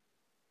kingdom.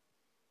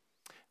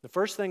 The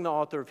first thing the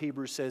author of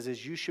Hebrews says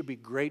is you should be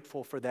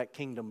grateful for that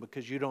kingdom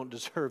because you don't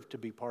deserve to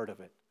be part of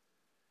it.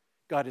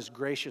 God has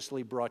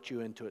graciously brought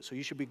you into it, so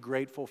you should be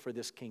grateful for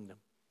this kingdom.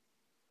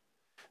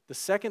 The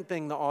second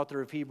thing the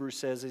author of Hebrews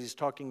says as he's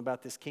talking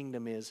about this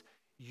kingdom is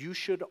you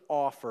should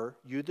offer,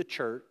 you the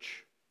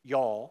church,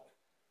 y'all,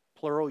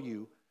 plural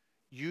you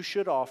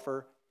should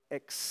offer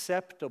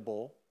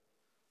acceptable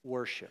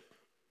worship.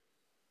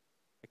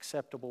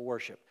 Acceptable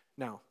worship.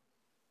 Now,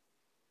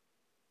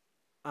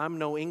 I'm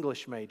no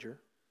English major,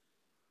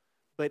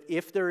 but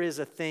if there is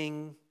a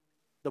thing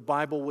the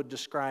Bible would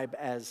describe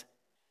as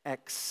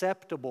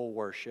acceptable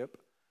worship,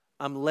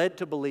 I'm led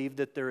to believe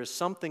that there is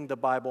something the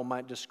Bible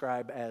might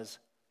describe as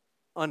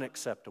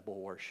unacceptable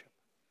worship.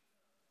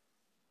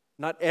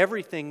 Not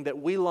everything that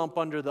we lump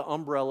under the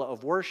umbrella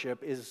of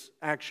worship is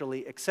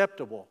actually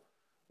acceptable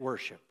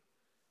worship.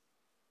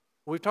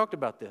 We've talked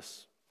about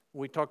this.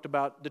 We talked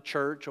about the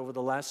church over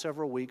the last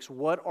several weeks.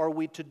 What are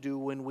we to do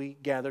when we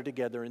gather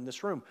together in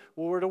this room?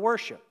 Well, we're to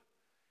worship.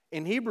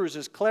 And Hebrews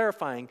is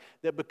clarifying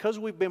that because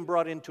we've been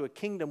brought into a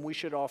kingdom, we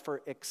should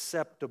offer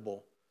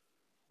acceptable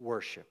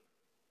worship.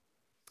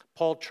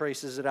 Paul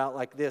traces it out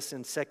like this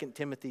in 2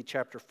 Timothy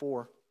chapter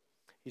 4.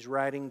 He's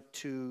writing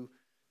to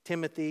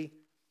Timothy,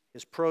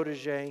 his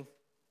protege.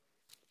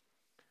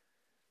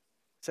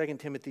 2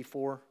 Timothy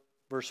 4,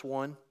 verse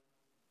 1.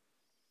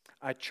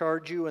 I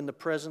charge you in the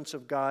presence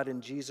of God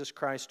and Jesus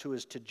Christ, who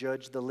is to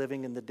judge the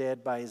living and the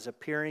dead by his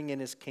appearing in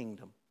his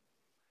kingdom.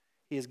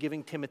 He is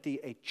giving Timothy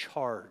a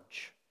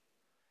charge.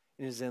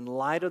 It is in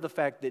light of the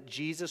fact that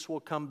Jesus will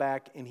come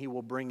back and he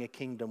will bring a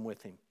kingdom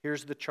with him.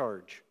 Here's the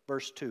charge.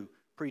 Verse 2,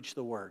 preach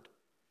the word.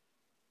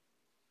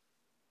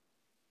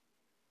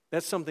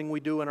 That's something we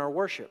do in our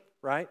worship,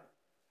 right?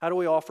 How do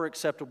we offer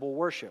acceptable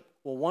worship?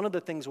 Well, one of the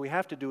things we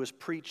have to do is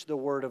preach the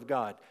word of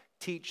God.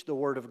 Teach the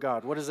word of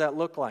God. What does that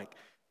look like?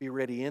 Be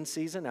ready in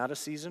season, out of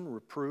season,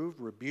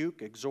 reprove,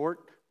 rebuke,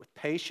 exhort with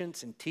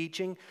patience and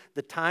teaching.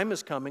 The time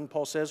is coming,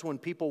 Paul says, when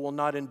people will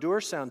not endure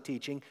sound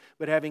teaching,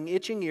 but having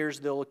itching ears,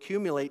 they'll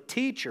accumulate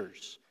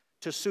teachers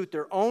to suit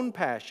their own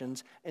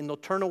passions, and they'll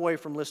turn away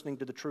from listening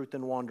to the truth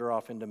and wander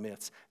off into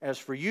myths. As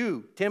for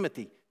you,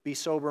 Timothy, be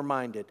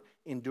sober-minded,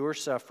 endure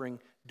suffering,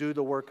 do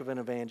the work of an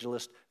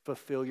evangelist,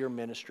 fulfill your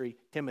ministry.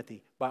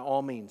 Timothy, by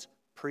all means,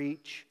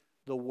 preach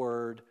the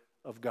word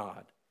of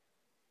God.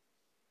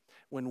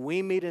 When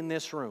we meet in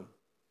this room,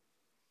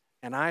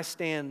 and I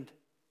stand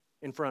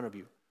in front of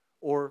you,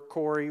 or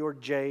Corey, or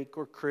Jake,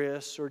 or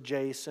Chris, or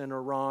Jason,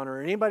 or Ron,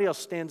 or anybody else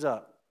stands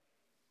up,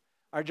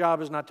 our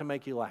job is not to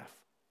make you laugh.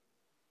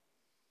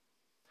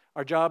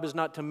 Our job is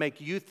not to make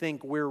you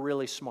think we're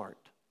really smart.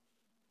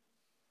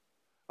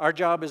 Our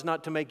job is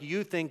not to make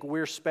you think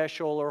we're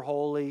special or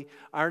holy.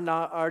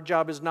 Our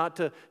job is not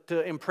to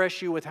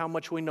impress you with how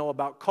much we know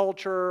about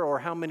culture or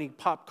how many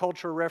pop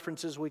culture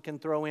references we can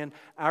throw in.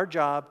 Our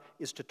job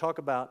is to talk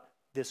about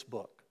this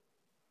book,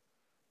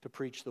 to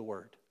preach the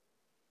word.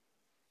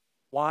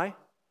 Why?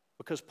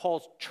 Because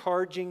Paul's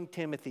charging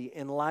Timothy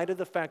in light of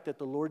the fact that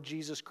the Lord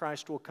Jesus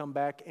Christ will come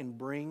back and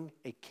bring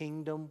a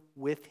kingdom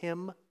with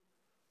him.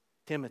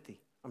 Timothy,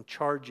 I'm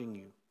charging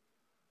you,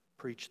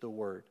 preach the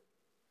word.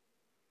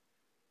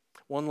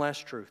 One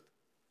last truth.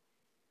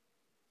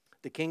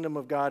 The kingdom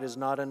of God is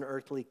not an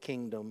earthly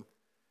kingdom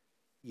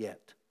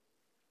yet.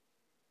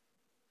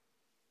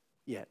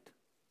 Yet.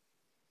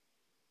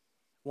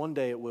 One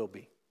day it will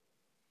be.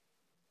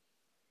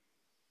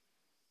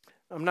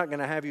 I'm not going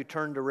to have you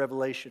turn to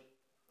Revelation,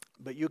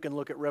 but you can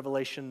look at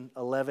Revelation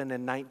 11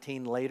 and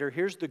 19 later.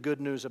 Here's the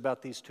good news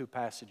about these two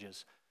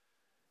passages.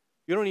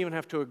 You don't even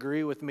have to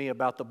agree with me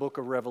about the book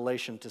of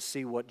Revelation to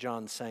see what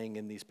John's saying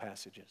in these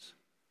passages.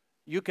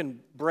 You can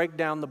break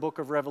down the book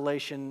of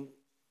Revelation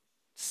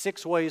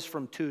 6 ways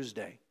from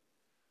Tuesday.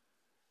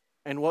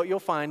 And what you'll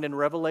find in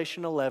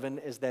Revelation 11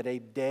 is that a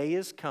day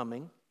is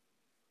coming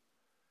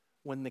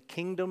when the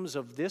kingdoms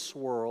of this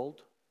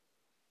world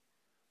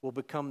will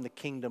become the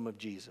kingdom of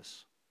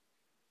Jesus.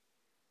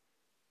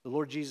 The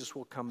Lord Jesus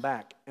will come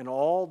back, and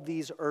all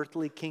these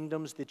earthly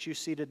kingdoms that you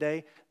see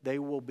today, they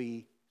will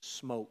be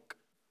smoke.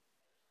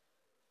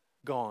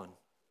 Gone.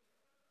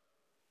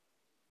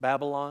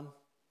 Babylon,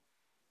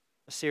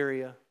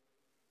 Assyria,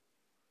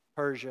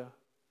 Persia,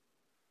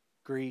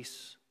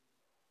 Greece,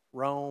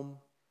 Rome,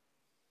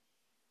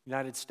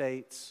 United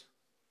States,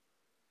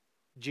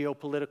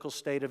 geopolitical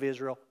state of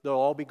Israel, they'll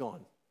all be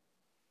gone.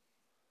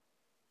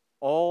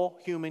 All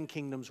human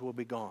kingdoms will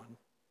be gone.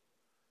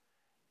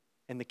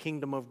 And the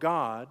kingdom of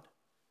God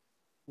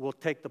will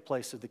take the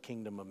place of the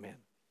kingdom of men.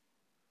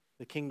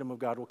 The kingdom of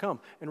God will come.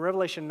 And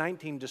Revelation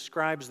 19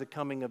 describes the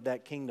coming of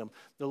that kingdom.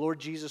 The Lord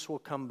Jesus will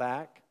come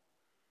back.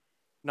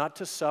 not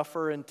to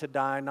suffer and to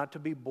die, not to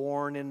be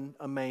born in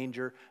a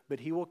manger, but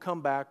he will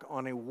come back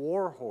on a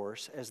war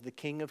horse as the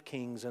King of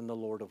Kings and the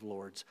Lord of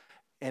Lords.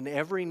 And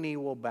every knee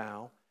will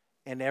bow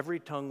and every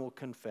tongue will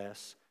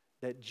confess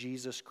that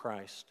Jesus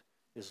Christ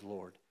is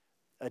Lord.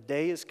 A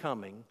day is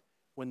coming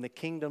when the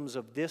kingdoms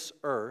of this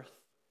earth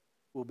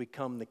will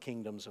become the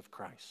kingdoms of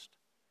Christ.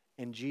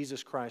 And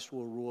Jesus Christ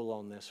will rule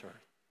on this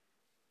earth.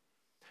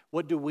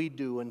 What do we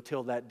do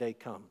until that day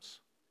comes?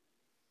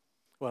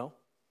 Well,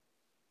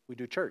 we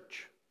do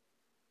church.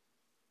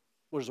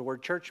 What does the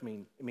word church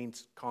mean? It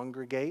means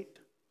congregate.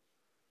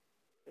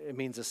 It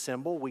means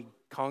assemble. We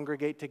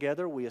congregate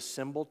together. We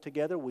assemble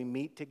together. We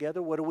meet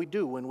together. What do we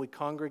do when we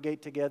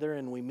congregate together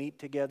and we meet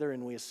together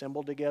and we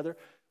assemble together?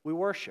 We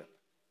worship.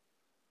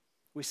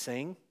 We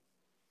sing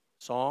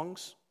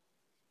songs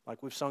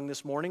like we've sung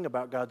this morning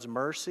about God's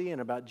mercy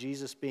and about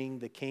Jesus being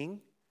the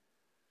King.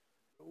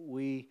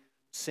 We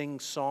sing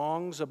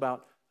songs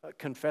about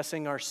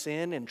confessing our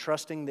sin and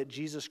trusting that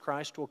Jesus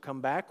Christ will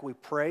come back. We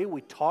pray,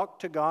 we talk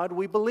to God.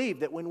 We believe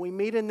that when we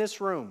meet in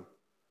this room,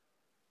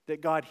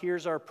 that God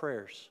hears our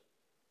prayers.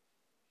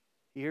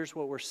 He hears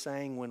what we're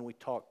saying when we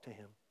talk to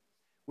Him.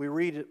 We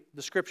read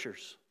the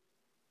Scriptures.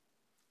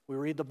 We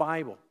read the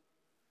Bible.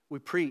 We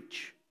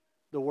preach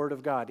the Word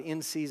of God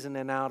in season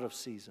and out of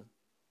season.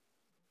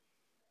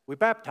 We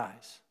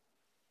baptize.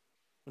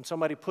 When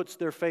somebody puts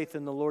their faith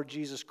in the Lord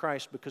Jesus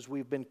Christ because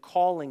we've been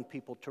calling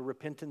people to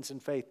repentance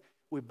and faith,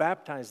 we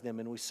baptize them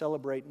and we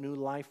celebrate new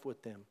life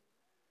with them.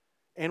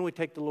 And we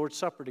take the Lord's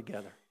Supper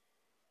together.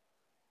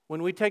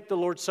 When we take the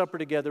Lord's Supper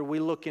together, we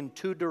look in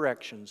two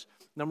directions.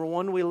 Number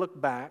one, we look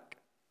back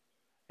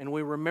and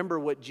we remember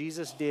what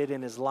Jesus did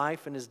in His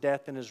life and His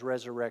death and His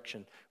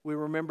resurrection. We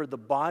remember the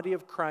body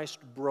of Christ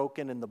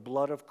broken and the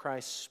blood of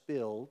Christ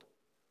spilled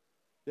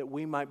that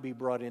we might be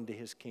brought into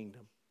His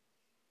kingdom.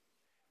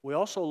 We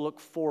also look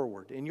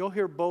forward, and you'll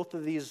hear both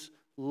of these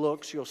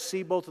looks. You'll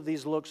see both of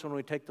these looks when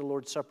we take the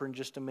Lord's Supper in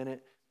just a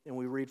minute, and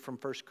we read from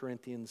 1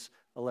 Corinthians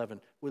 11.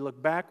 We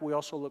look back, we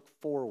also look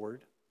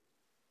forward.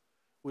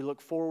 We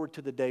look forward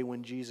to the day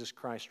when Jesus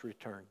Christ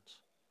returns,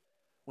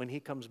 when He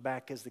comes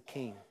back as the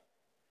King,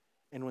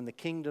 and when the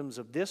kingdoms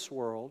of this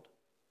world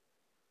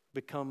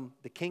become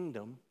the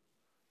kingdom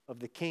of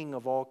the King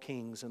of all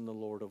kings and the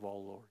Lord of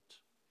all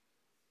lords.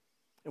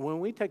 And when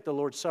we take the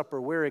Lord's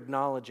Supper, we're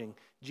acknowledging,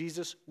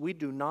 Jesus, we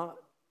do not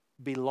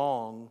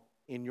belong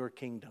in your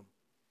kingdom.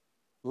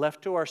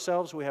 Left to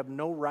ourselves, we have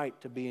no right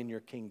to be in your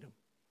kingdom.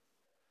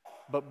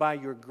 But by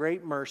your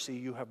great mercy,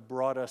 you have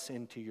brought us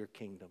into your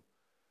kingdom.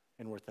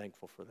 And we're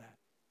thankful for that.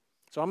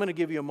 So I'm going to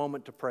give you a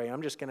moment to pray.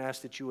 I'm just going to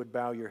ask that you would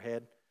bow your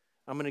head.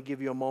 I'm going to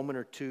give you a moment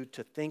or two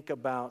to think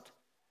about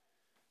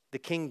the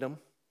kingdom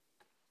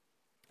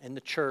and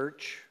the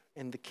church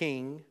and the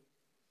King,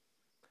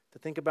 to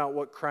think about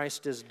what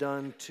Christ has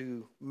done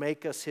to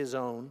make us His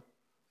own,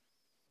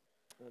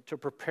 to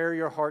prepare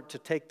your heart to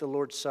take the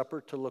Lord's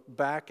Supper, to look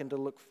back and to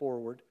look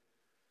forward.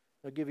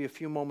 I'll give you a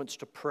few moments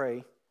to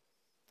pray,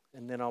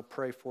 and then I'll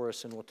pray for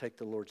us and we'll take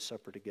the Lord's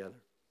Supper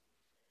together.